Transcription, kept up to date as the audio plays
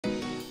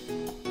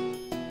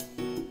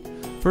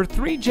For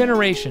 3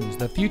 generations,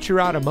 the Future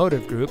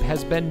Automotive Group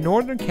has been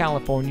Northern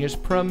California's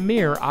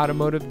premier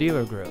automotive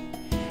dealer group.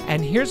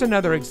 And here's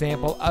another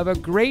example of a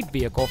great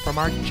vehicle from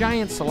our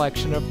giant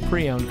selection of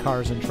pre-owned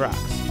cars and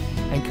trucks.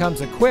 And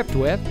comes equipped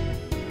with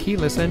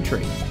keyless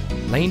entry,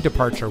 lane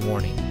departure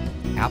warning,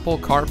 Apple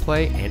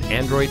CarPlay and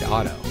Android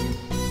Auto,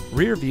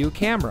 rear view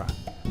camera,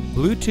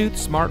 Bluetooth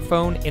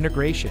smartphone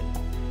integration,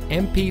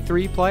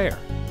 MP3 player,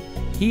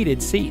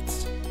 heated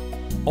seats,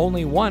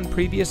 only 1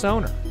 previous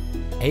owner,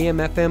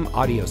 AM/FM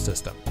audio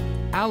system,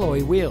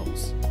 alloy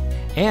wheels,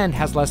 and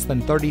has less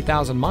than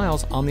 30,000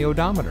 miles on the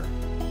odometer.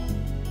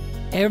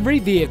 Every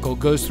vehicle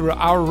goes through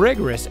our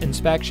rigorous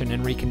inspection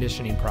and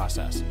reconditioning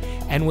process.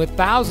 And with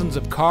thousands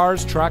of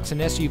cars, trucks, and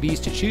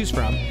SUVs to choose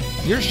from,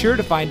 you're sure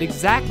to find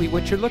exactly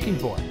what you're looking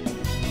for.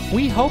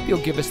 We hope you'll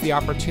give us the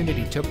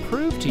opportunity to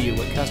prove to you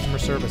what customer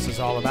service is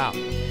all about.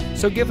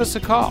 So give us a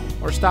call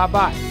or stop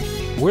by.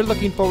 We're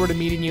looking forward to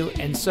meeting you,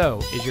 and so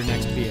is your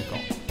next vehicle.